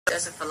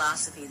There's a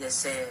philosophy that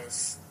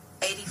says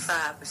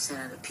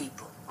 85% of the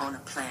people on the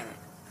planet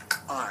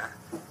are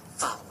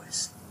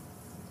followers.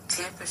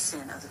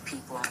 10% of the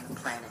people on the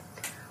planet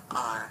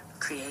are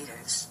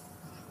creators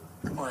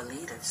or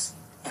leaders,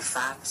 and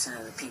 5%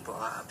 of the people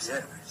are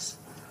observers.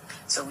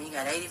 So when you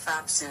got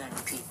 85% of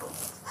the people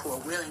who are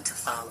willing to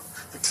follow,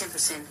 the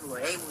 10% who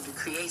are able to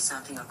create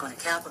something are going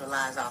to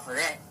capitalize off of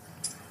that,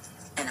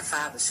 and the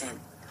 5%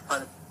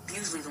 are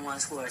usually the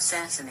ones who are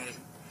assassinated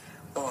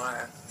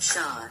or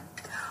shunned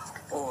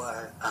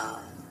or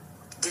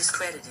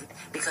discredited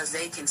because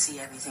they can see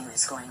everything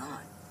that's going on.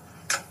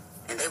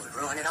 And they would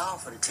ruin it all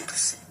for the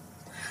 10%.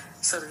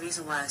 So the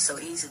reason why it's so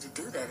easy to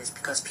do that is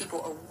because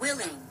people are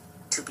willing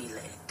to be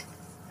led.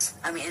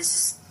 I mean,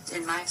 it's just,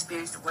 in my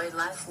experience, the way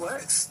life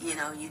works. You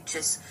know, you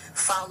just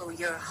follow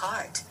your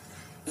heart,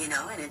 you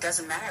know, and it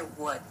doesn't matter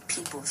what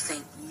people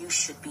think you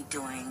should be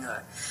doing,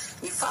 or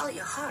you follow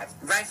your heart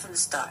right from the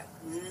start.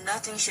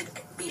 Nothing should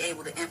be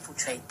able to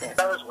infiltrate that.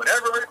 Does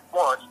whatever it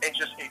wants and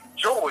just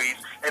enjoys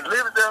and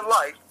lives their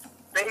life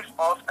based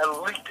off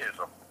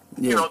elitism.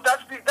 Yeah. You know,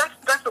 that's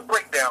the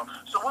breakdown.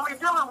 So when we're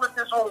dealing with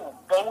this whole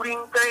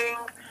voting thing,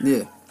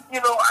 yeah,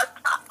 you know,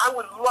 I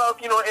would love,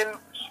 you know, and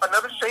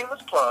another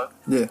shameless plug.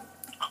 Yeah.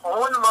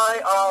 On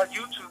my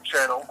YouTube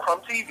channel,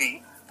 Crumb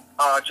TV,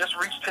 just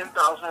reached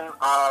 10,000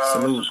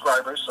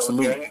 subscribers.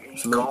 So yeah,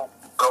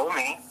 go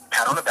me,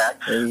 pat on the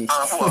back. Hey.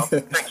 Well,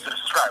 thanks to the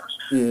subscribers.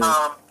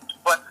 Yeah.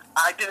 But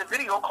I did a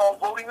video called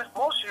 "Voting is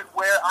Bullshit,"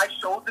 where I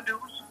showed the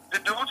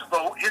dudes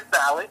vote is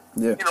valid.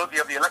 Yeah. You know,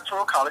 the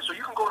Electoral College. So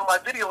you can go to my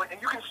video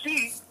and you can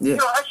see. Yeah. You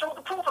know, I showed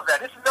the proof of that.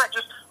 This is not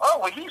just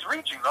he's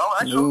reaching. No,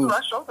 I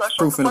showed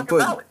proof the in the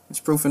pudding. ballot. It's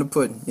proof in the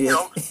pudding. Yeah. You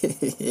know?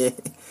 Yeah.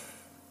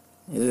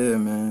 Yeah,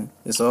 man.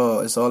 It's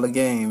all a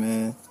game,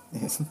 man.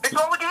 It's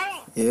all a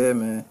game. Yeah,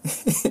 man.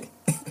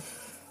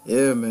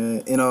 Yeah,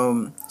 man.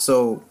 And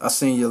so I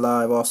seen you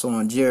live also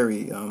on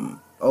Jerry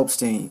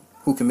Opstein,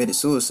 who committed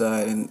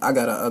suicide, and I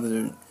got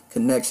another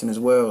connection as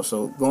well.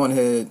 So go on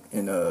ahead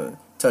and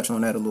touch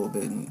on that a little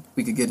bit, and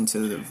we could get into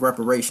the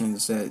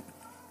reparations, that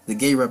the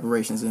gay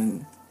reparations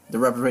and the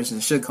reparations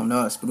that should come to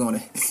us. We're going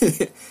to.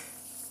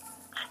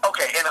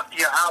 Okay, and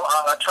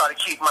I'll try to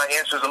keep my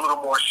answers a little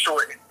more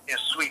short and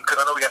sweet because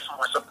I know we got some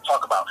more stuff to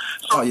talk about.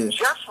 So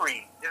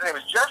Jeffrey, his name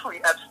is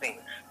Jeffrey Epstein.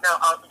 Now,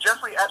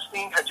 Jeffrey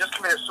Epstein had just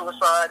committed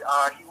suicide.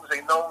 He was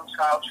a known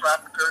child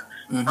trafficker,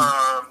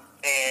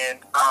 and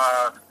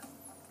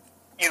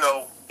you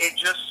know,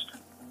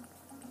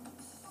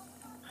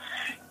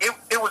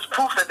 it was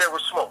proof that there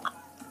was smoke.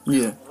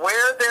 Yeah.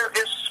 Where there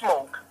is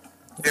smoke,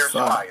 there's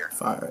fire.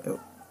 Fire. Yep.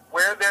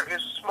 Where there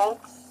is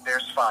smoke,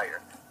 there's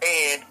fire.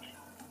 And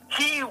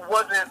he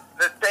wasn't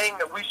the thing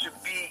that we should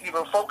be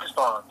even focused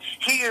on.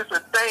 He is the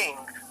thing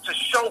to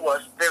show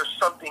us there's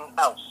something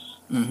else.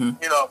 Mm-hmm.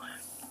 You know,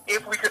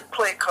 if we could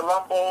play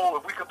Columbo,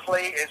 if we could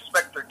play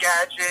Inspector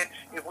Gadget,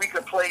 if we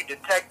could play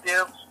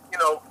Detective, you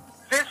know,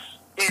 this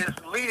is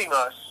leading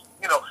us.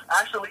 You know,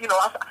 actually, you know,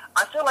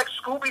 I feel like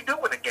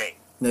Scooby-Doo in a game.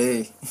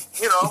 Hey.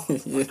 You know,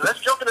 Yeah. Let's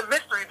jump into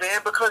mystery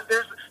then, because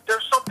there's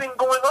something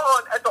going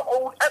on at the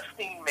old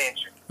Epstein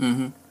mansion.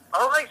 Mm-hmm.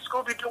 All right,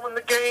 Scooby-Doo in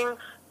the game.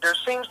 There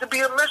seems to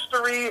be a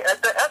mystery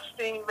at the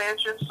Epstein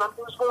mansion.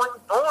 Something's going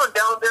on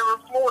down there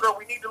in Florida.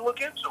 We need to look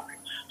into it.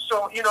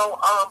 So, you know,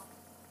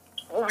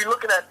 when we're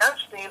looking at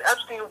Epstein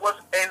was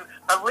an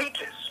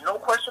elitist, no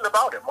question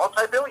about it,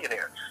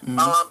 multi-billionaire.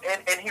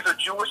 Mm-hmm. And he's a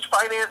Jewish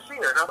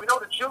financier. Now, we know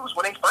the Jews,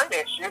 when they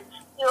finance shit,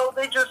 you know,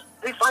 they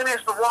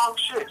finance the wrong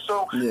shit.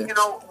 So, you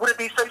know, would it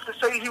be safe to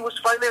say he was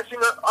financing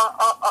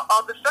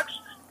the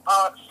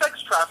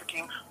sex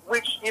trafficking,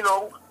 which, you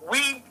know,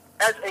 we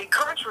as a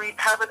country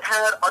haven't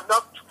had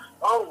enough.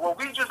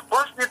 We just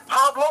busted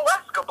Pablo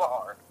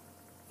Escobar,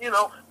 you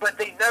know, but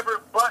they never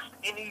bust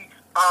anybody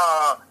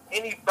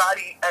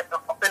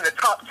in the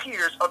top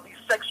tiers of these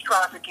sex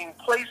trafficking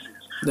places.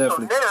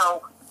 Definitely. So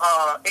now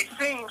it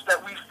seems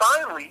that we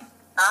finally,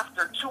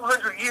 after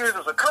 200 years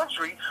as a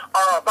country,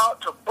 are about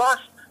to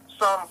bust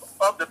some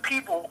of the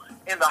people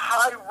in the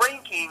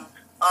high-ranking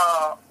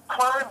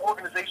crime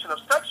organization of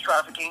sex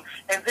trafficking,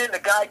 and then the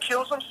guy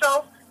kills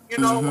himself. You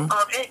know,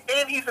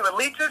 and he's an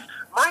elitist.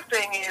 My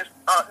thing is,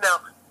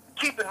 now,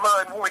 keep in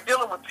mind, when we're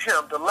dealing with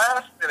him,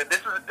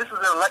 this is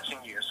an election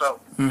year, so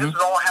this is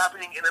all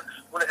happening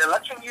when an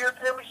election year,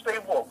 family, stay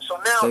woke.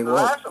 So now, the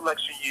last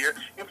election year,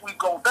 if we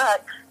go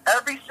back,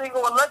 every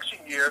single election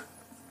year,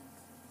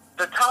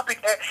 the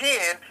topic at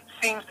hand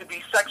seems to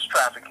be sex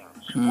trafficking.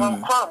 Well,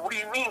 Crumb, what do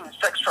you mean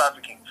sex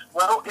trafficking?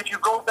 Well, if you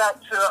go back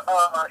to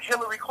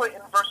Hillary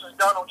Clinton versus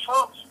Donald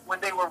Trump, when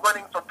they were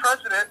running for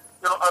president,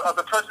 you know, of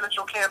the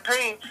presidential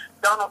campaign,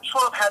 Donald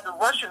Trump had the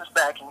Russians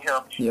backing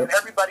him. Yep. And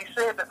everybody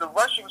said that the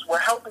Russians were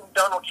helping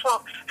Donald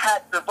Trump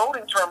hack the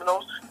voting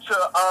terminals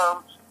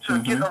to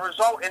get a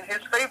result in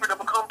his favor to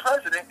become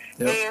president.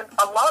 Yep. And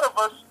a lot of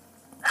us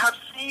have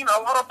seen seen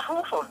a lot of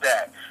proof of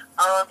that.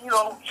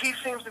 He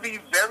seems to be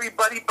very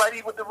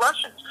buddy-buddy with the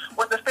Russians.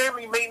 What the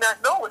family may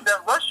not know is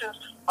that Russians,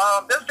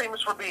 they're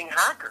famous for being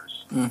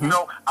hackers. Mm-hmm.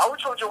 Our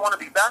children want to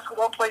be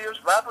basketball players,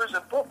 rappers,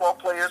 and football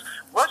players.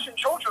 Russian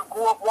children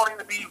grew up wanting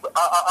to be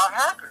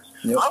hackers.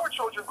 Yep. Our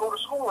children go to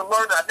school and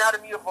learn the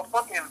anatomy of a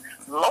fucking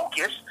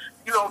locust.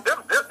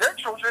 Their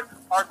children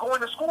are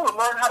going to school and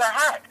learn how to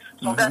hack.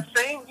 So Mm-hmm. that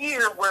same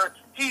year where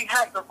he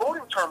hacked the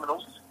voting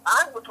terminals,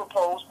 I would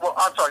propose,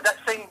 that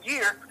same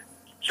year,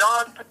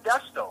 John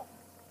Podesta,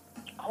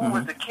 who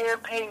was the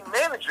campaign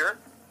manager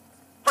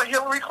for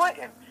Hillary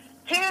Clinton,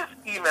 his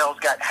emails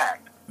got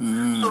hacked.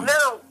 Mm. So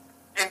now,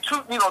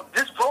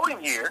 this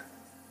voting year,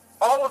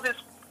 all of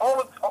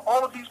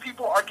these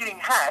people are getting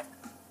hacked,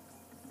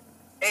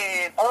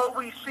 and all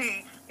we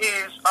see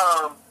is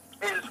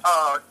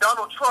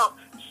Donald Trump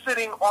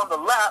sitting on the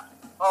lap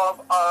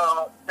of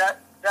that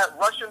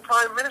Russian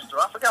prime minister.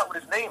 I forgot what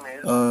his name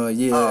is.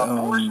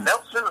 Boris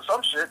Nelson or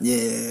some shit.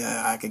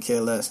 Yeah, I could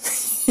care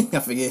less. I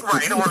forget.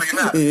 Right, it don't really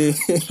matter.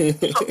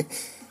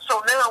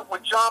 So now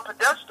with John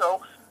Podesta,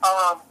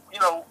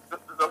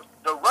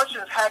 the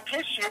Russians hacked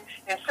his shit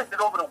and sent it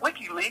over to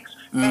WikiLeaks,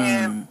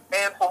 and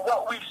from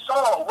what we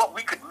saw, what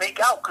we could make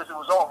out, because it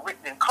was all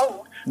written in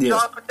code,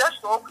 John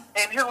Podesta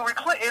and Hillary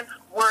Clinton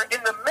were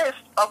in the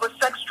midst of a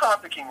sex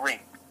trafficking ring.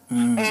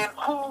 And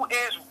who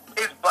is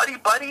buddy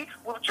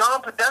with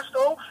John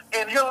Podesta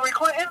and Hillary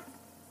Clinton?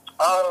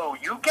 Oh,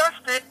 you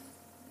guessed it.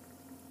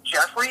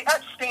 Jeffrey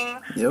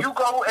Epstein. Yep. You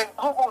go and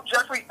Google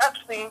Jeffrey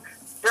Epstein.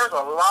 There's a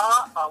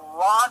lot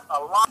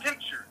of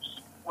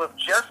pictures with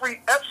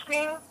Jeffrey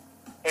Epstein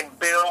and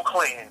Bill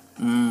Clinton.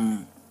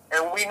 And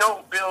we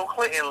know Bill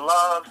Clinton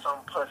loves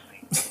some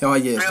pussy. Oh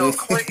yeah. Bill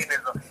Clinton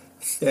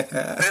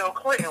Bill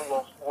Clinton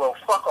will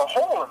fuck a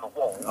hole in the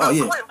wall.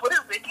 Bill Clinton put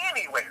his dick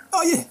anywhere.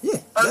 Oh yeah.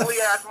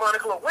 Ugly ass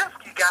Monica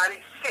Lewinsky got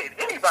it. Shit,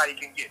 anybody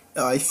can get it.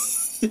 Oh,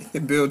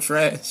 Bill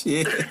trash.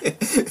 Yeah.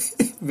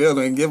 Bill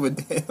don't give a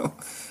damn.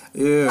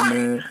 Yeah, right.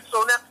 man.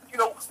 So now,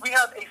 we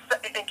have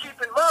and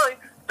keep in mind,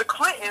 the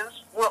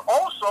Clintons were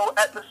also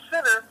at the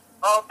center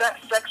of that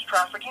sex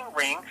trafficking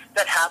ring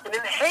that happened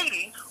in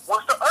Haiti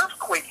once the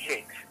earthquake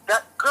hit.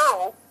 That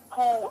girl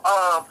who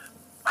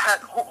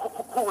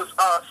was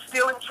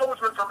stealing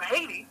children from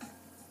Haiti,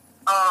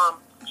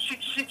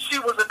 she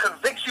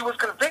was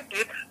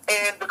convicted,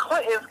 and the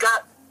Clintons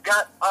got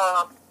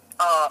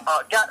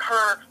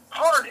her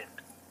pardoned.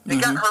 They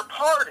got her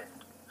pardoned.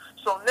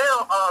 So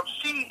now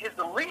she is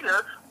the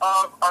leader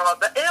of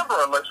the Amber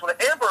Alerts. When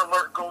the Amber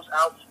Alert goes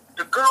out,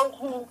 the girl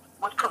who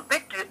was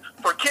convicted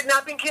for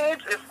kidnapping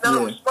kids is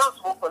now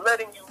responsible for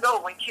letting you know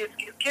when kids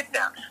get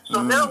kidnapped.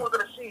 So now we're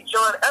going to see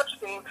John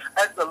Epstein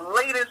as the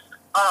latest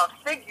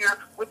figure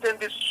within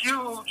this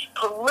huge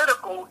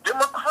political,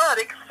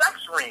 democratic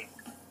sex ring.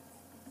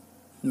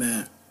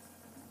 Man.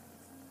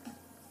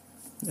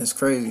 That's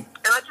crazy.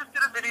 And I just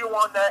did a video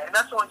on that, and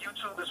that's on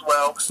YouTube as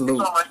well.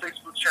 Salute. It's on my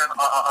Facebook channel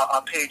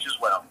page as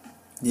well.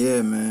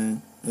 Yeah,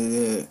 man.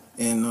 Yeah.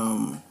 And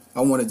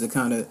I wanted to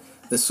kind of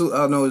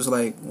I know it's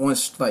like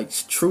once like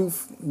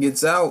truth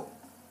gets out,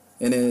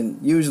 and then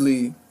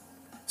usually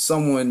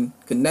someone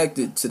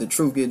connected to the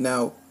truth getting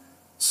out,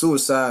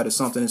 suicide or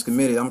something is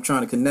committed. I'm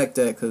trying to connect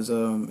that because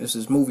it's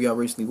this movie I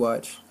recently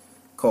watched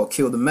called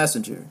Kill the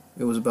Messenger.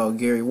 It was about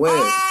Gary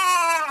Webb.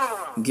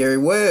 Gary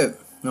Webb, you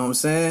know what I'm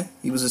saying?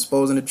 He was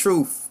exposing the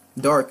truth.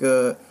 Dark,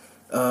 I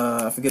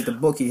forget the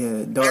book he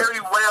had. Dark. Gary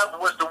Webb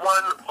was the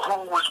one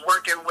who was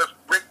working with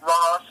Rick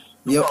Ross.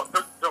 Yep.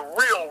 The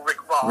real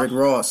Rick Ross. Rick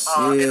Ross,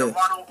 yeah. And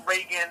Ronald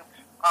Reagan.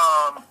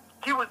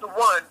 He was the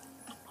one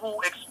who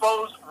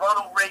exposed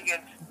Ronald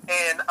Reagan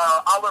and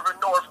Oliver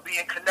North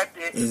being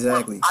connected with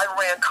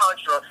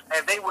Iran-Contra,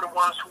 and they were the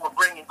ones who were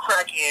bringing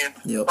crack in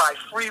by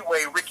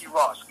Freeway Ricky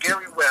Ross.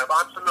 Gary Webb,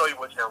 I'm familiar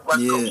with him.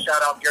 West Coast,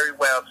 shout out Gary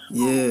Webb.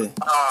 Yeah,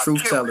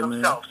 truth killed teller,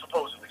 himself, man.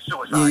 supposedly.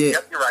 Suicide. Yeah.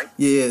 Yep, you're right.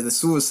 Yeah, the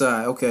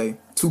suicide. Okay.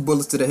 2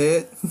 bullets to the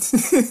head.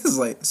 It's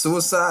like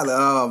suicide. Like,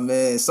 oh,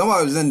 man.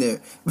 Somebody was in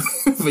there.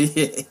 But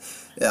yeah,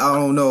 I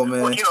don't know,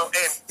 man. Well,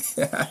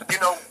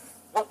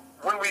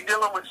 when we're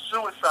dealing with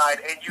suicide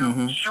and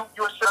you shoot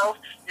yourself,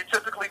 you're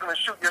typically going to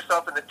shoot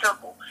yourself in the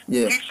temple.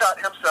 Yeah. He shot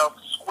himself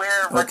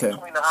square right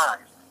between the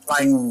eyes.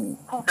 Like, Ooh.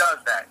 who does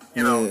that?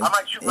 I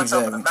might shoot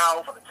myself in the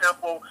mouth or the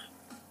temple.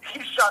 He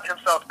shot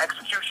himself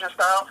execution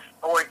style,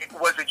 or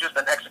was it just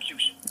an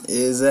execution?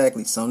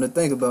 Exactly. Something to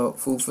think about.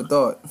 Food for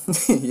thought.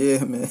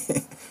 Yeah, man.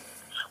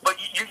 But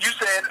you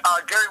said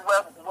Gary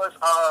Webb was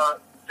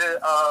there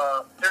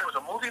was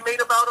a movie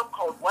made about him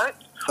called what?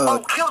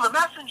 Kill the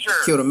Messenger.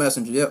 Kill the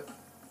Messenger.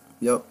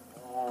 Yep.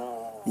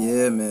 Ooh.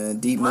 Yeah, man.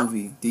 Deep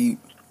movie. Deep.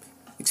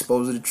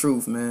 Exposing the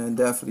truth, man.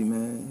 Definitely,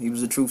 man. He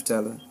was a truth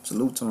teller.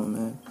 Salute to him,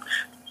 man.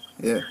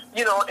 Yeah.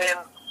 And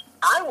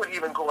I would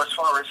even go as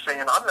far as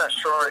saying I'm not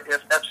sure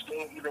if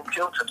Epstein even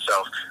killed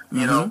himself.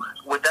 You know,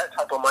 with that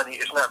type of money,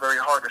 it's not very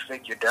hard to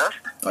fake your death.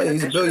 Oh, yeah,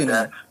 he's a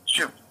billionaire.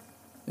 Shoot.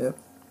 Yep.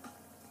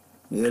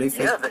 Yeah, they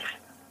fake. Yeah, the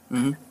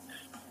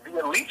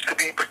elites could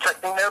be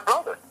protecting their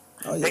brother.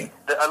 Oh, yeah.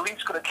 The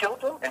elites could have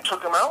killed him and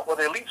took him out, or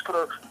the elites could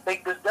have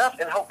faked his death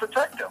and helped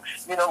protect him.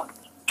 You know,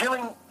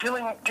 dealing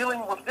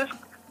with this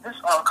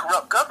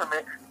corrupt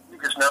government, you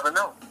just never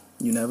know.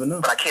 You never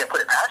know. But I can't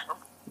put it past them.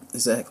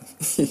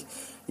 Exactly.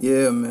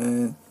 Yeah,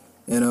 man.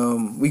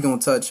 And we gonna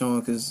touch on,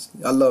 because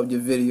I loved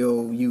your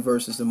video, you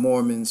versus the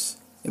Mormons.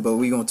 But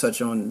we gonna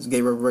touch on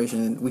gay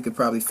reparation, and we could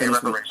probably finish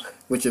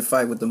with your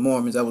fight with the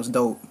Mormons. That was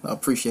dope. I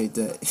appreciate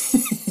that.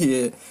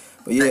 Yeah,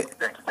 but yeah,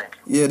 thank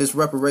you. Yeah, this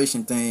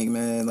reparation thing,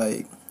 man.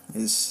 Like,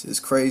 it's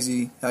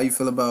crazy. How you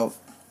feel about?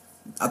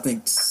 I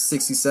think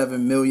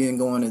 67 million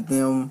going at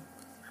them.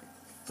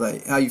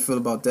 Like, how you feel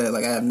about that?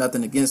 Like, I have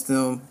nothing against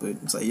them, but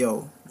it's like,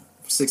 yo,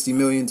 60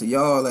 million to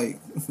y'all. Like,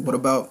 what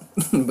about?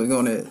 But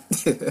going at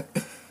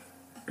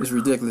it's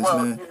ridiculous, well,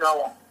 man. You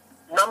know,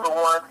 number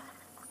one,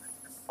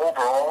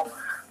 overall,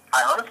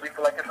 I honestly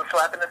feel like it's a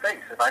slap in the face.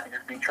 If I can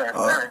just be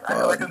transparent, I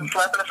feel like it's a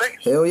slap in the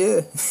face. Hell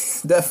yeah,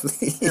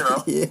 definitely. You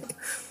know, yeah.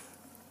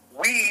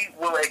 We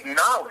will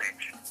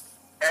acknowledge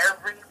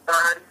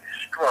everybody's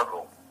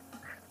struggle,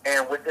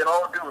 and within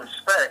all due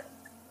respect,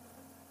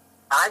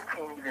 I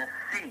can't even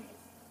see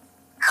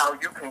how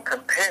you can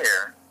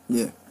compare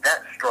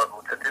that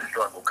struggle to this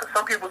struggle. Because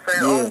some people say,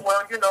 "Oh,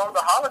 well, you know,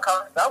 the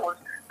Holocaust that was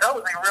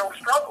a real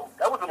struggle.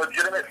 That was a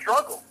legitimate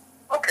struggle."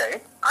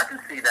 Okay, I can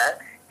see that.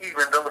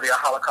 Even though the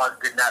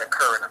Holocaust did not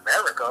occur in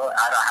America,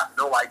 I have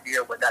no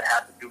idea what that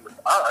has to do with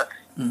us.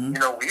 Mm-hmm. You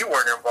know, we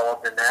weren't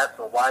involved in that,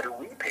 so why do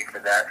we pay for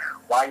that?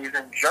 Why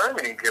isn't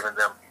Germany giving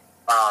them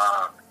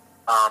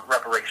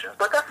reparations?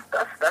 But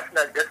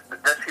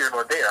that's here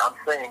nor there. I'm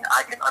saying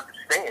I can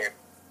understand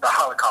the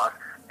Holocaust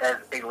as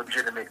a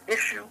legitimate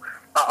issue.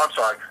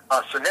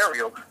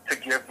 Scenario to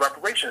give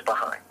reparations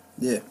behind.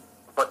 Yeah.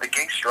 But the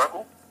gay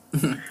struggle,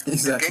 exactly.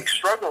 The gay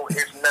struggle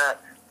is not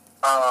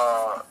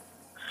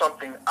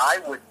something I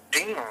would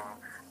deem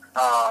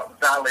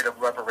valid of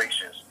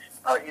reparations.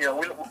 You know,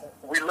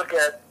 we look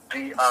at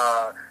the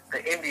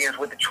Indians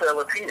with the Trail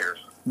of Tears,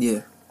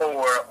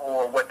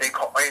 or what they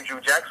call Andrew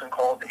Jackson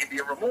called the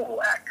Indian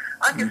Removal Act.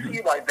 I can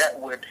see why that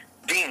would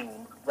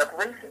deem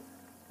reparations.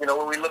 You know,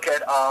 when we look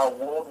at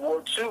World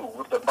War II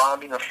with the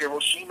bombing of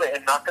Hiroshima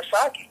and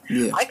Nagasaki,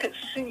 I could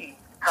see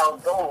how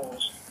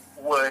those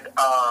would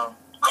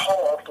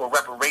call for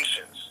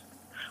reparations.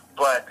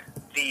 But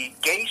the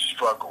gay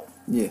struggle,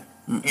 you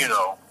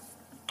know,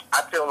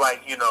 I feel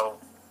like, you know,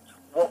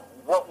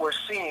 what we're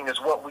seeing is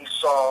what we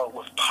saw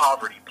with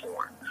poverty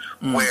porn,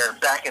 where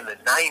back in the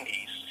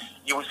 90s,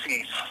 you would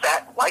see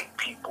fat white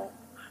people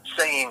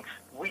saying,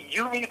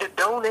 you need to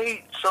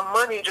donate some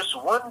money, just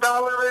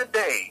 $1 a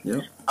day,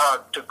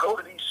 to go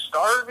to these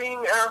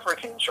starving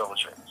African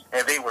children.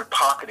 And they were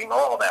pocketing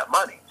all that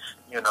money,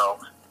 you know.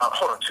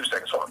 Hold on 2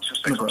 seconds.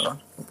 No problem.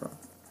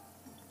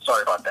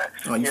 Sorry about that.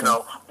 Oh, you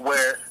know,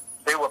 where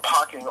they were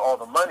pocketing all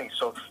the money.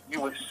 So you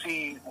would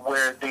see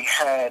where they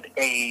had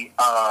a,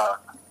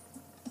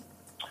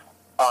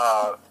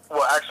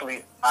 well,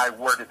 actually, I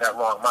worded that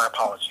wrong. My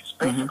apologies.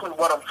 Basically,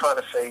 what I'm trying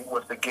to say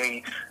with the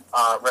gay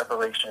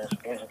reparations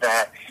is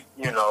that,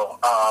 you know,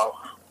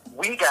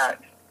 we got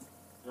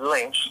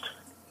lynched.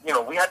 You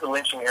know, we had the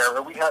lynching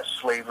era. We had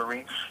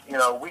slavery. You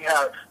know, we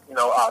had, you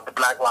know, the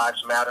Black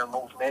Lives Matter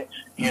movement,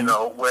 you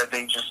know, where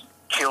they just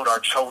killed our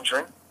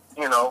children,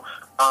 you know.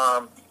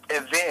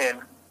 And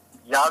then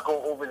y'all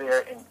go over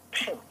there and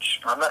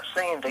pinch. I'm not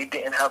saying they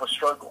didn't have a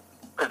struggle,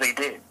 because they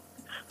did.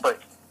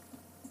 But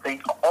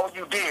all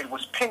you did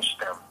was pinch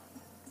them,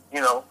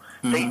 you know.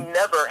 They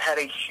never had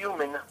a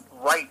human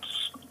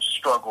rights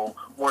struggle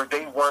where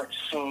they weren't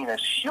seen as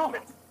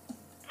human.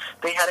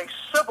 They had a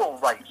civil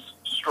rights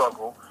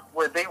struggle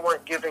where they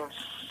weren't given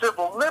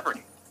civil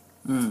liberty.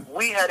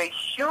 We had a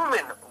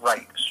human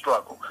rights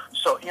struggle.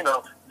 So, you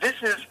know, this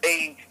is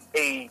a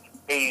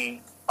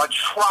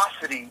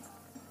atrocity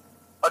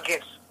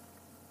against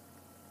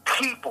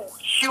people,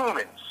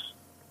 humans,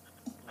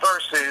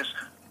 versus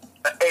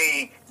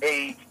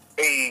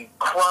a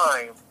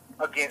crime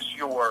against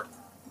your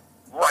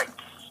rights.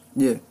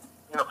 Yeah.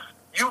 You know,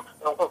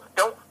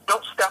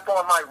 don't step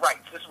on my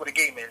rights. This is what a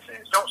gay man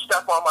says. Don't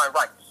step on my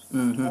rights.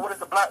 Well, what does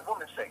the black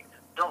woman say?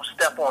 Don't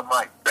step on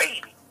my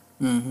baby.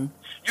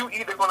 You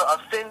either going to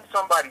offend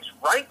somebody's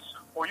rights,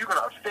 or you're going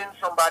to offend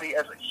somebody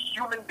as a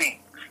human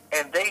being.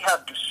 And they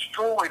have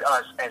destroyed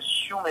us as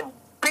human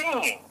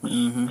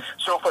beings.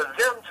 So for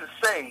them to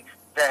say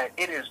that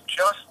it is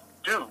just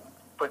due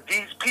for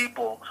these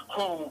people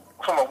who,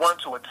 from a 1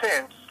 to a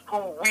 10,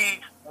 who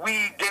we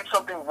did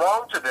something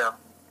wrong to them,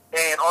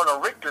 and on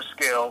a Richter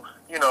scale,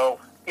 you know,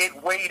 it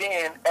weighed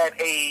in at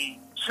a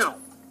 2.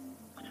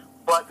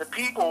 But the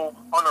people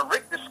on a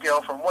Richter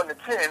scale from 1 to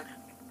 10,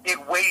 it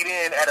weighed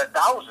in at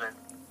 1,000.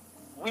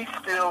 We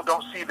still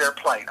don't see their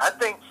plight. I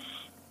think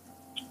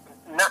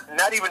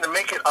not even to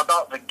make it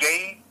about the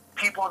gay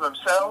people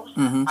themselves.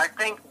 I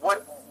think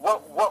what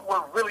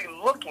we're really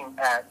looking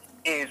at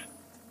is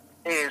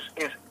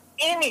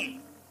any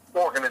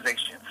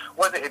organization,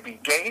 whether it be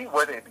gay,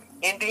 whether it be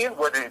Indian,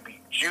 whether it be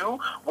Jew,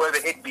 whether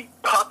it be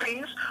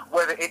puppies,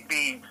 whether it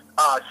be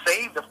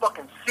save the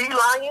fucking sea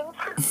lions.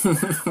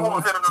 Oh,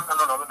 no.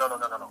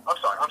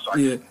 I'm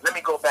sorry. Yeah. Let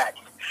me go back.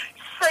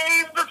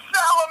 Save the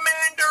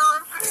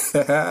salamanders.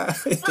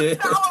 The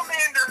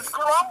salamanders,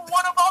 girl. I'm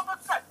one of all the,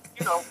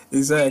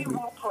 Exactly. We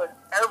will put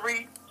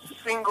every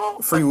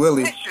single Free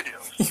Willy.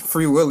 initiative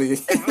Free Willy.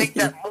 and make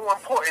that more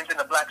important than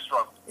the black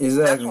struggle.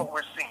 Exactly. That's what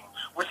we're seeing.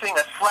 We're seeing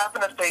a slap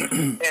in the face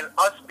and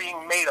us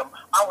being made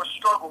our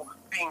struggle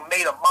being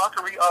made a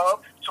mockery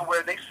of, to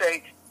where they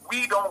say,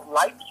 we don't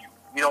like you.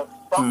 We don't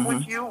fuck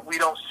with you. We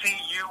don't see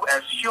you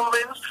as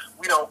humans.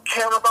 We don't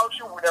care about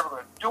you. We're never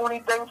going to do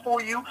anything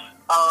for you.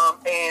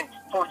 And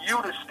for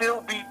you to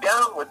still be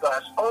down with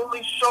us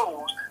only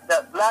shows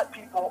that black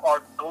people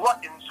are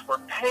gluttons for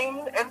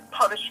pain and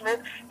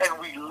punishment, and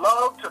we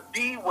love to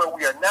be where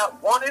we are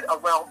not wanted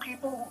around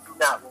people who do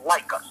not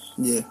like us.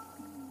 Yeah.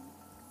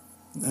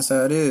 That's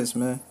how it is,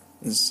 man.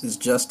 It's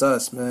just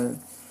us,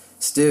 man.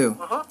 Still.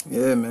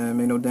 Yeah, man.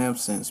 Make no damn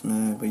sense,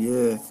 man. But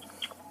yeah.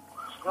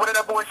 What did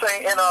that boy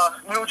say in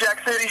New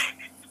Jack City?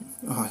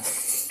 Oh.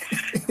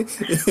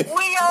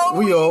 we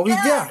all we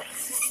got.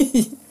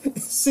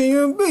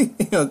 CMB.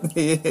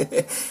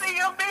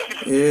 CMB.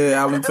 Yeah,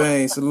 Allen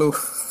Payne, salute.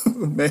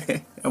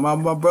 Man, am I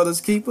my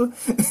brother's keeper?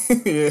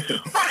 Yeah.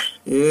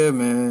 Yeah,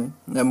 man.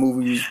 That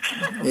movie was,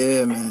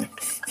 yeah, man.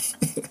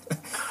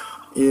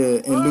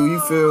 Yeah, and do you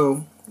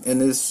feel,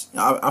 and this,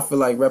 I feel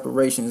like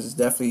reparations is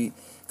definitely,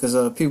 because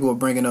people are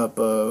bringing up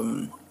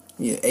ADOS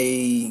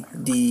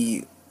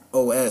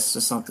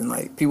or something,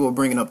 like, people are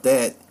bringing up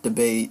that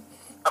debate.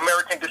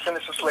 American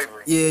Descendants of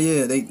Slavery.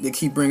 Yeah, they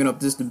keep bringing up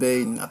this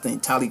debate, and I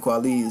think Talib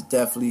Kweli is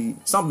definitely,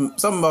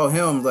 something about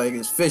him, like,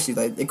 is fishy,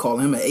 like, they call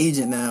him an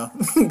agent now,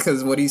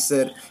 because what he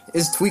said,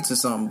 his tweets or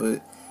something,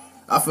 but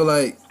I feel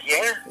like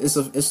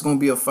it's going to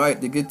be a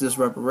fight to get this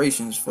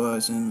reparations for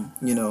us, and,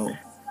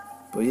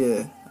 but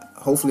yeah,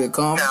 hopefully it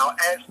comes. Now,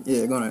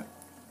 go ahead.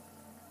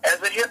 As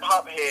a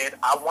hip-hop head,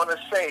 I want to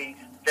say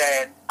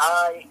that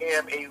I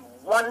am a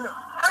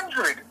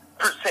 100%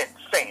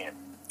 fan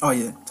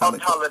of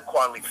Talib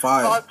Kweli.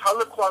 Fire.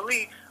 Talib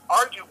Kweli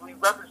arguably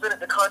represented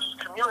the conscious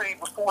community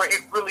before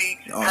it really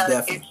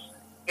had its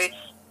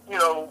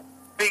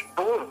big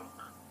boom.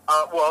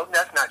 Well,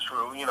 that's not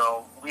true.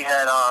 We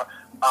had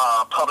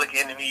Public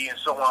Enemy and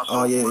so on and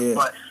so forth. Yeah.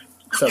 But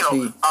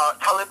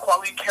Talib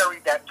Kweli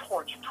carried that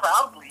torch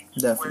proudly.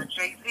 Definitely. Where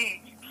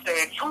Jay-Z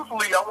said,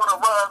 truthfully, I want to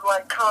rhyme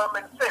like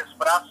common sense,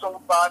 but I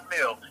sold 5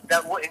 mil.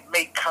 That wouldn't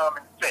make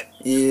common sense.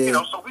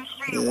 Yeah. So we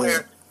see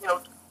where,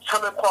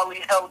 Talib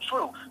Kweli held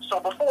true. So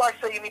before I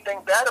say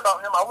anything bad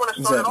about him, I want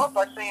to start it off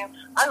by saying,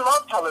 I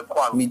love Talib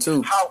Kweli. Me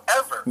too.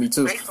 However, Me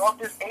too. Based off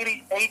this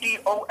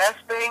ADOS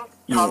thing,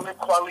 Talib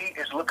Kweli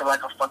is looking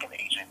like a fucking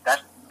agent.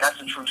 That's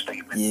a true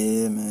statement.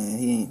 Yeah,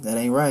 man. That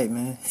ain't right,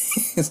 man.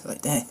 It's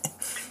like that.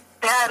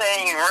 That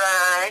ain't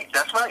right.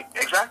 That's right.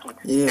 Exactly.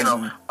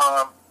 Yeah.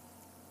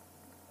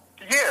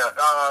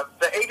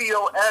 The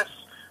ADOS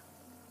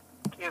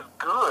is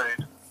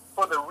good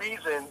for the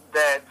reason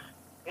that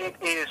it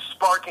is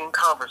sparking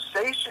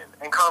conversation,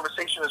 and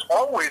conversation is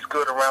always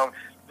good around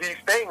these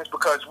things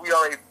because we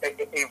are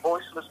a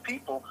voiceless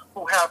people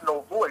who have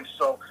no voice.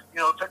 So,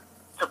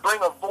 to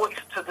bring a voice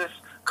to this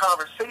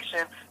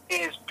conversation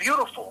is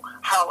beautiful.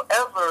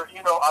 However,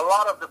 a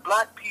lot of the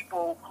black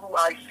people who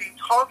I see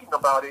talking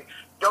about it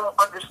don't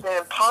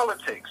understand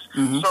politics.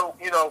 So,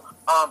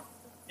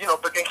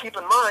 but then keep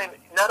in mind,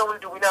 not only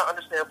do we not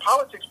understand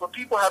politics, but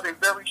people have a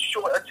very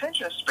short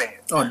attention span.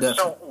 Oh, definitely.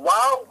 So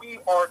while we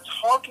are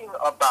talking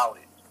about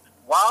it,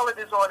 while it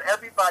is on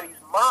everybody's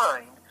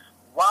mind,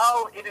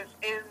 while it is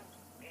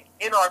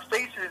in our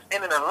faces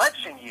in an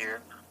election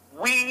year,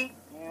 we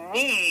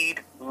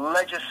need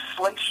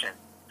legislation.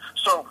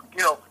 So,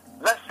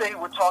 let's say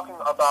we're talking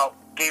about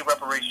gay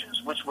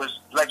reparations, which was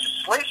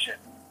legislation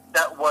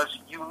that was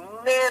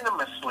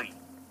unanimously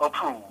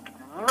approved.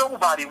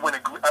 Nobody went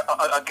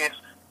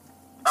against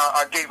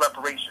gay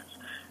reparations.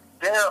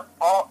 There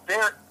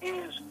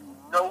is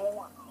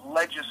no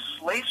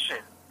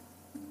legislation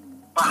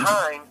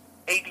behind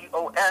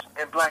ADOS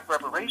and black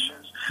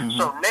reparations.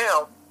 So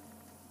now,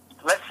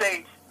 let's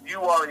say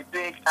you are a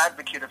big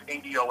advocate of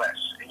ADOS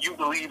and you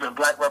believe in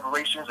black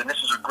reparations, and this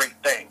is a great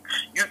thing.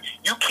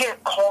 You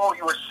can't call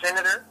your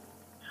senator,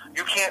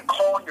 you can't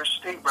call your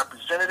state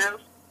representative,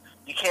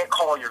 you can't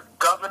call your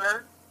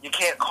governor, you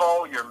can't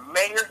call your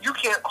mayor, you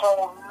can't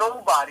call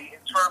nobody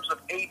in terms of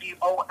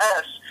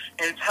ADOS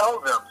and tell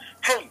them,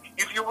 hey,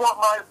 if you want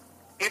my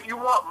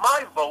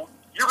vote,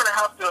 you're gonna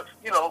have to,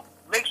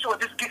 make sure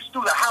this gets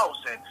through the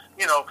House and,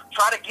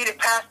 try to get it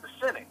past the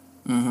Senate.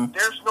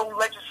 There's no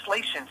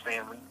legislation,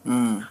 family.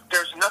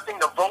 There's nothing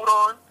to vote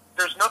on.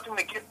 There's nothing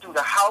to get through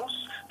the House.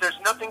 There's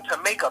nothing to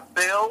make a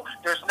bill.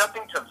 There's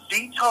nothing to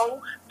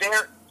veto.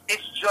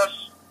 It's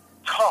just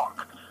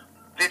talk.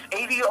 This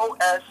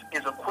ADOS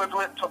is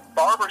equivalent to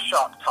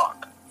barbershop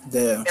talk.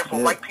 And for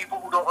white people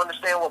who don't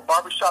understand what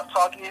barbershop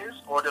talk is,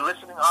 or the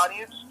listening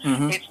audience,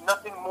 it's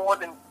nothing more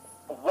than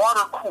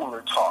water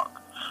cooler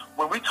talk.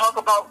 When we talk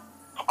about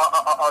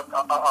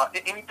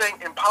anything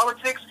in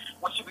politics,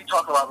 we should be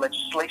talking about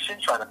legislation,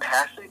 trying to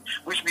pass it.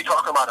 We should be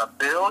talking about a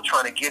bill,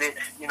 trying to get it,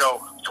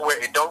 to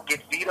where it don't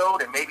get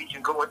vetoed and maybe it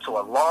can go into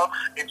a law.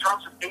 In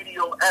terms of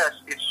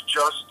ADOS, it's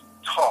just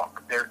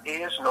talk. There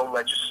is no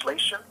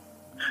legislation.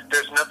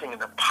 There's nothing in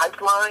the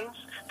pipelines.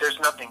 There's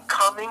nothing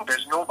coming.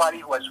 There's nobody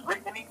who has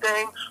written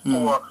anything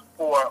for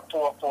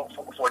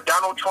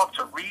Donald Trump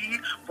to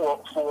read,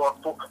 for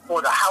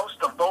the House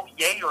to vote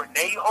yay or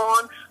nay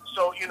on.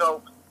 So,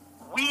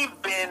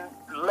 we've been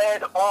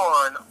led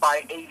on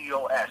by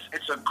ADOS.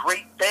 It's a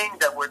great thing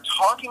that we're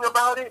talking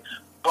about it,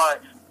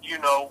 but,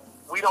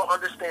 we don't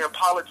understand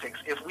politics.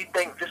 If we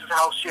think this is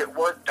how shit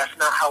works, that's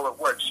not how it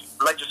works.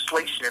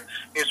 Legislation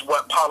is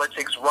what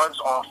politics runs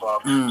off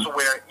of. So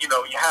where, you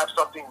have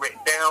something written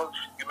down,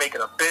 you make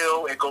it a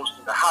bill, it goes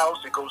through the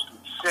House, it goes through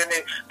the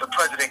Senate, the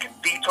president can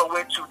veto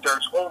it,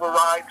 2/3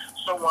 override,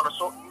 so on and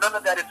so on. None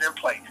of that is in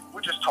play.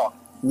 We're just talking.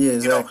 Yeah,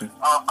 exactly.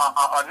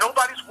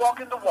 Nobody's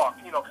walking the walk,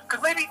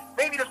 because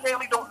maybe the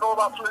family don't know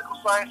about political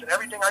science and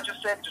everything I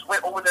just said just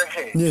went over their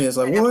head. Yeah, it's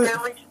like, and what?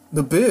 Family,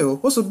 the bill?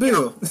 What's a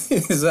bill?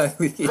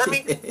 Exactly. Let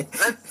me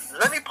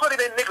put it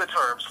in nigga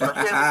terms for the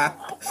family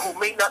who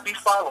may not be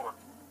following.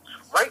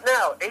 Right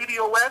now,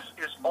 ADOS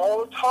is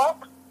all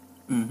talk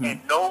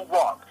and no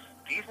walk.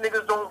 These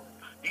niggas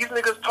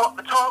talk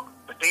the talk,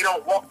 but they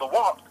don't walk the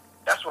walk.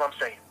 That's what I'm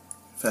saying.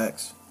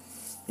 Facts.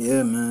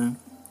 Yeah, man.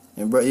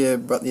 And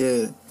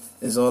yeah.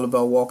 It's all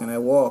about walking that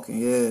walk, and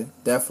yeah,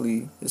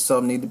 definitely, it's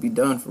something need to be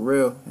done for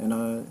real. And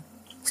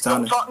it's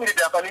time Don't talk me to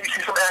death. I need to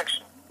see some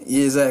action.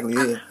 Yeah, exactly.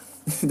 Yeah,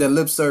 that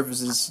lip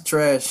service is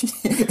trash.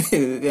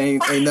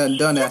 ain't nothing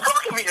done You're after.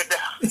 talking me to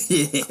death.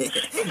 Yeah.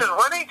 You just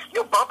running.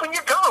 You're bumping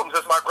your gums,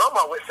 as my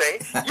grandma would say.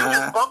 You're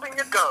just bumping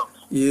your gums.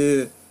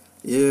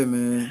 Yeah,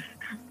 man.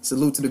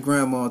 Salute to the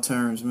grandma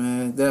terms,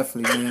 man.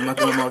 Definitely, man. My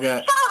grandma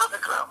got. Shout out to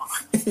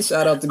grandma.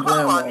 Shout out to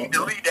grandma. Grandma need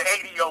to lead the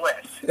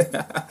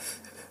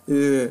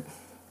ADOS.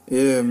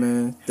 Yeah,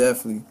 man,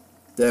 definitely,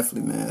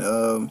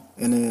 man.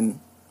 And then,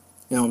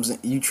 what I'm saying,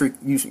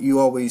 you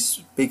always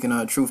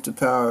speaking truth to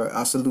power.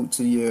 I salute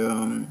to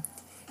your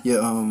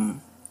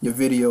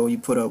video you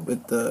put up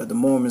with the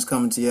Mormons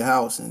coming to your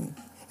house, and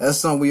that's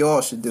something we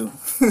all should do.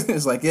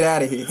 It's like, get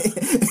out of here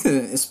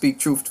and speak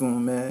truth to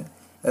them, man.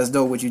 That's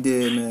dope what you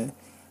did, man.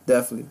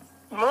 Definitely.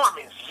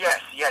 Mormons, yes.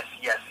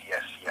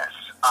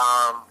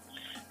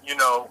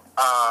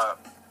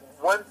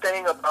 One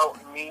thing about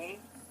me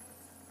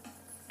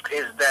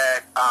is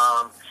that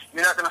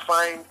you're not going to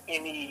find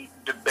any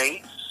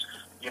debates.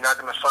 You're not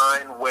going to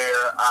find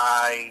where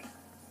I,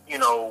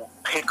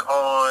 pick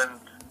on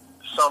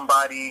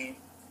somebody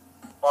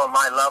on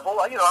my level.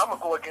 I'm going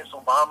to go against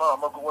Obama.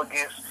 I'm going to go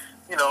against,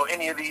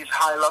 any of these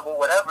high-level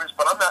whatevers,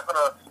 but I'm not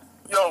going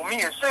to,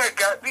 me and Sid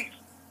got beef.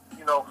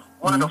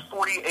 One of the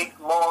 48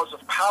 laws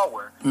of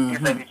power is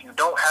that if you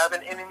don't have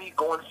an enemy,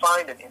 go and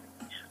find an enemy.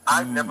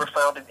 I've never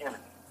found an enemy.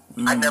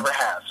 I never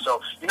have.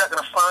 So you're not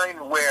going to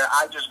find where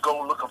I just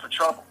go looking for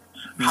trouble.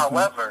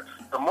 However,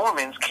 the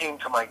Mormons came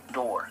to my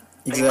door.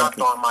 They knocked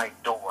on my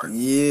door.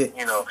 Yeah.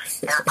 And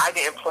I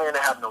didn't plan to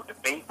have no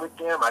debate with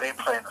them. I didn't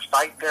plan to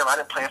fight them. I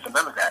didn't plan for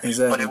none of that.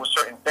 Exactly. But there were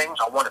certain things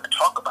I wanted to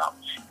talk about.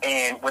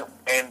 And when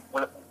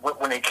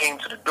they came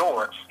to the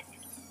door,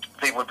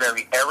 they were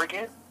very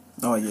arrogant.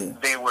 Oh, yeah.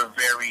 They were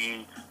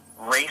very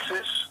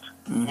racist.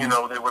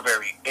 They were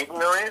very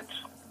ignorant.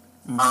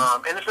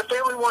 And if the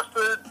family wants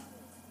to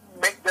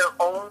make their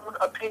own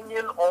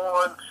opinion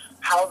on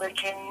how they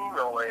came,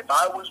 or if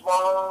I was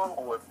wrong,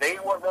 or if they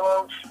were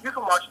wrong, you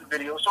can watch the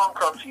video. It's on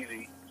Crumb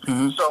TV.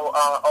 So,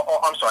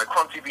 I'm sorry,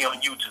 Crumb TV on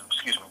YouTube,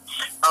 excuse me.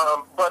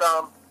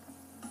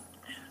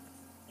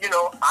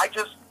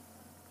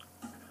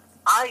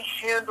 I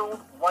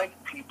handled white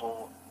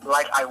people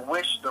like I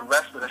wish the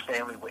rest of the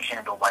family would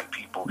handle white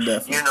people.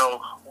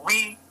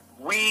 Definitely.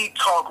 We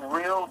talk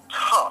real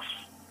tough.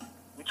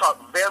 We talk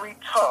very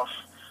tough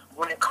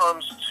when it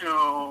comes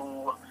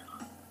to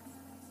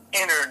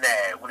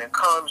internet, when it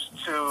comes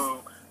to,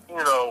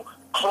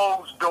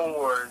 closed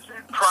doors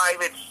and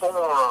private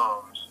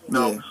forums,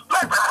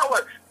 black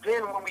power.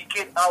 Then when we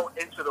get out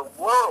into the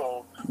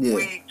world,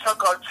 we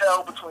tuck our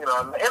tail between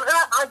our legs. And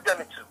I've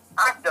done it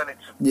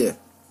too. Yeah.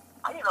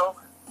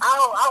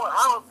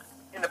 I'll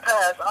in the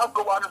past, I'll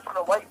go out in front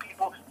of white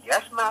people.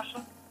 Yes,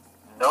 massa.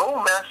 No,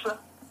 massa.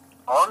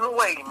 On the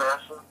way,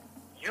 massa.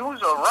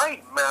 You's a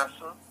right,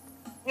 massa.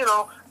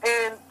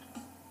 And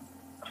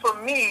for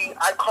me,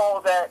 I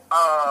call that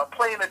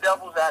playing the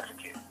devil's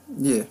advocate.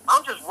 Yeah.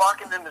 I'm just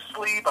rocking them to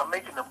sleep. I'm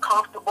making them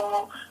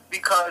comfortable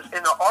because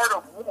in the art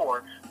of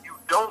war, you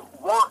don't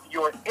want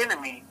your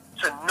enemy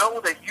to know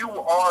that you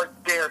are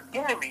their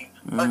enemy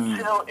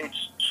until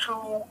it's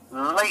too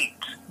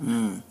late.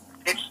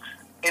 It's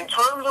in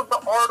terms of the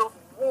art of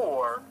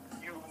war,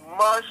 you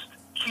must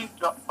keep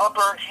the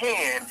upper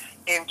hand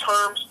in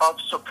terms of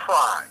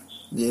surprise.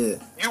 Yeah.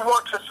 You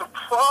want to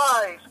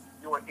surprise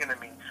your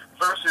enemy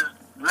versus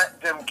let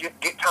them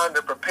get time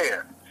to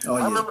prepare.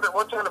 I remember that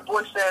one time the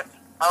boy said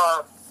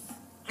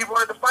he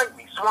wanted to fight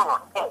me. Swung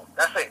on him. Boom.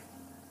 That's it.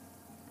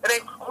 And they,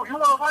 oh, you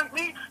want to fight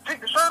me? Take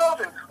the shirt off,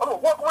 and I'm going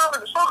to walk around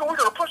in the circle. We're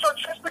going to push our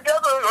chests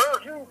together.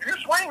 You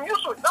swing, you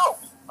swing. No.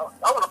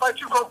 I want to fight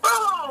you. Go,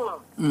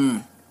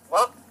 boom.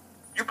 Well,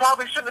 you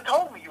probably shouldn't have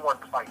told me you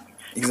wanted to fight me.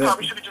 Exactly. You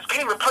probably should have just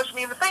came and punched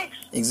me in the face.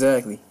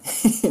 Exactly.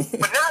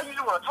 But now you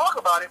don't want to talk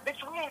about it.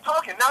 Bitch, we ain't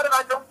talking. Now that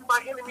I know you're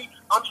my enemy,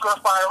 I'm just going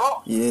to fire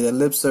off. Yeah, that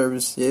lip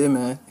service. Yeah,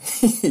 man.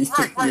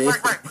 Right.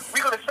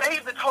 We're going to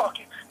save the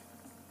talking.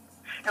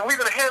 And we're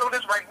going to handle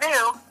this right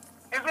now.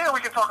 And then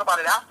we can talk about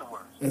it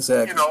afterwards.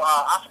 Exactly. You know,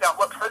 I forgot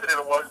what president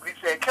it was, but he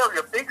said, carry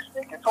a big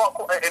stick and talk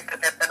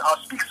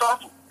and speak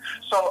softly.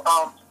 So,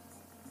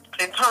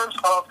 in terms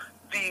of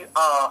the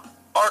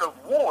art of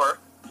war,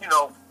 you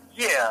know,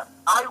 yeah,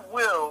 I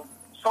will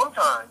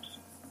sometimes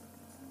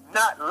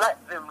not let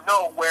them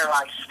know where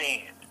I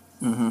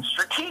stand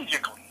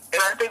strategically.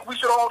 And I think we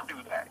should all do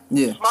that.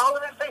 Yeah. Smile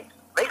in their face.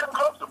 Make them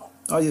comfortable.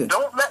 Oh, yeah.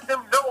 Don't let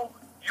them know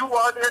you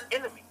are their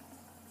enemy.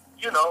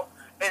 You know,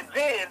 and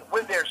then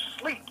when they're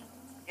asleep,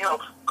 you know,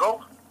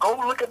 go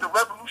look at the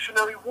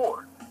Revolutionary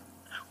War.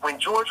 When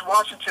George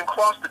Washington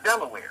crossed the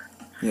Delaware.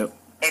 Yep.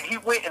 And he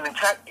went and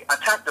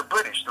attacked the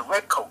British, the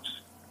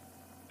Redcoats.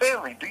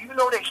 Family, do you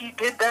know that he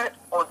did that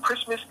on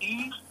Christmas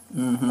Eve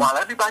while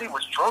everybody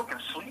was drunk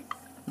and asleep?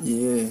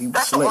 Yeah, he was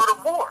That's the art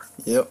of war.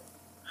 Yep.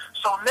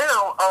 So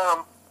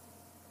now,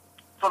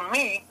 for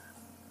me,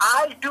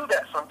 I do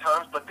that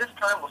sometimes, but this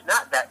time was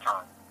not that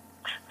time.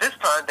 This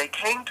time they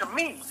came to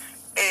me,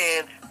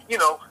 and, you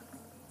know,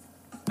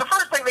 the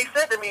first thing they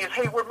said to me is,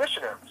 hey, we're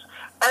missionaries.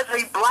 As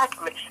a black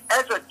man,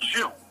 as a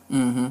Jew,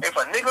 if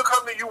a nigga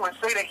come to you and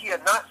say that he a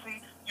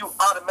Nazi, you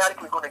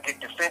automatically going to get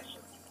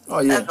defensive. Oh,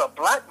 yeah. As a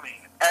black man,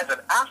 as an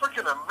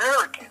African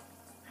American,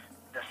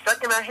 the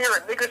second I hear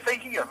a nigga say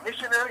he a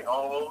missionary,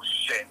 oh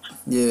shit.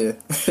 Yeah.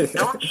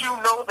 Don't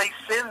you know they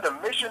send the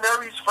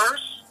missionaries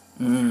first?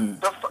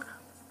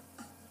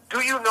 Do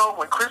you know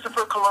when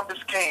Christopher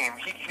Columbus came,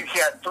 he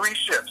had 3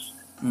 ships.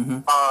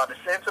 The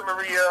Santa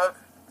Maria,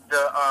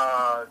 the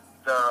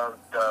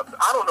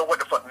I don't know what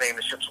the fuck name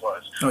the ships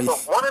was. Oh, yeah. But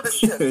one of the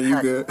ships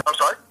you good. I'm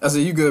sorry? I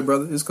said, you good,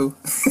 brother. It's cool.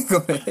 Go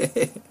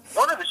ahead.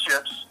 One of the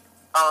ships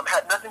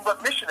had nothing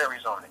but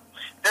missionaries on it.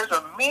 There's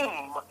a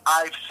meme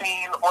I've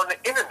seen on the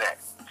internet.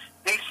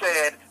 They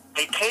said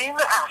they came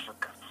to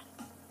Africa.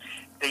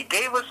 They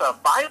gave us a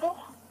Bible,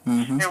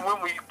 and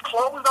when we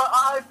closed our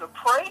eyes to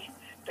pray,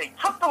 they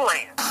took the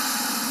land.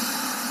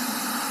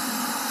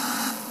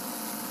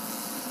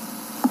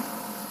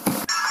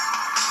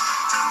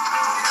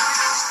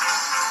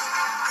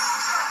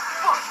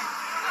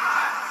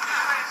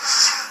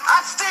 I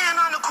stand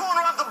on the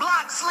corner of the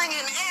block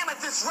slinging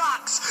amethyst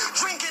rocks,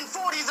 drinking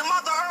 40s and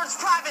Mother Earth's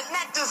private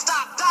nectar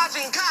stock,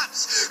 dodging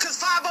cops, cause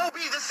 50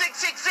 be the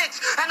 666,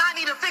 and I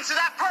need a fix of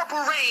that purple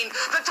rain,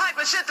 the type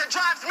of shit that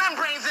drives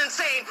membranes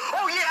insane.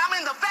 Oh yeah, I'm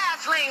in the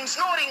fast lane,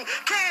 snorting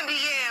candy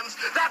yams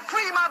that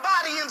free my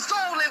body and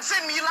soul and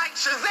send me like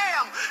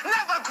Shazam.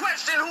 Never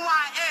question who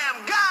I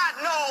am, God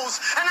knows,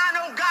 and I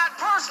know God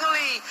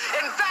personally.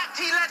 In fact,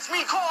 he lets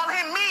me call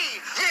him me.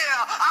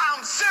 Yeah,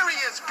 I'm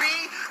serious, B.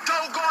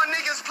 Doggone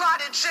niggas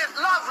plotted shit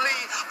lovely,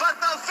 but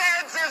the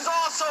feds is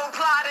also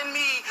plotting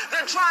me.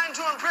 They're trying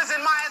to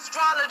imprison my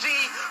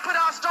astrology, put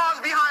our stars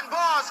behind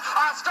bars,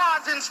 our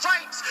stars in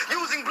stripes,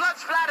 using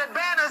blood-splattered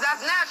banners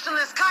as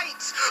nationalist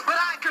kites. But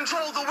I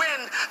control the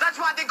wind, that's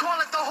why they call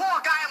it the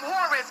hawk. I am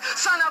Horus,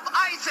 son of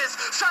Isis,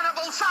 son of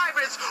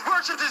Osiris,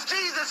 worshipped as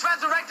Jesus,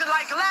 resurrected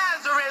like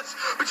Lazarus.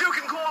 But you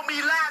can call me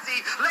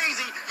lazy.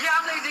 Yeah,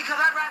 I'm lazy because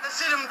I'd rather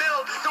sit and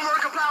build than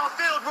work a plow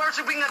field,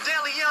 worshipping a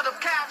daily yield of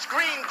cash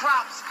green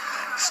crops.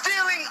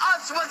 Stealing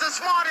us was the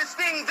smartest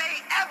thing they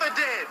ever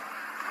did.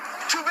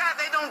 Too bad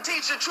they don't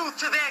teach the truth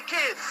to their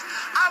kids.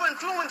 Our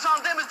influence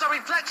on them is the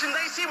reflection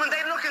they see when they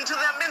look into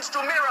their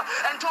menstrual mirror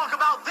and talk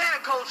about their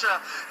culture.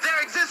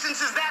 Their existence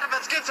is that of a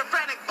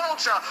schizophrenic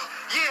vulture.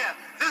 Yeah,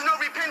 there's no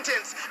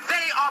repentance.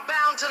 They are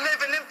bound to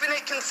live an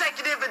infinite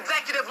consecutive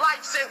executive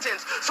life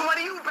sentence. So what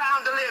are you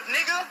bound to live,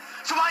 nigga?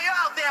 So while you're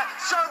out there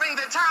serving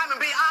the time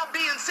and I'll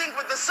be in sync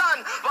with the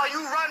sun while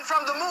you run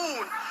from the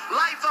moon.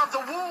 Life of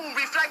the womb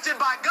reflected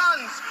by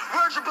guns.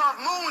 Worship of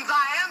moons,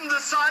 I am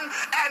the sun,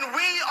 and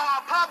we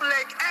are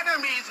public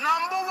enemies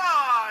number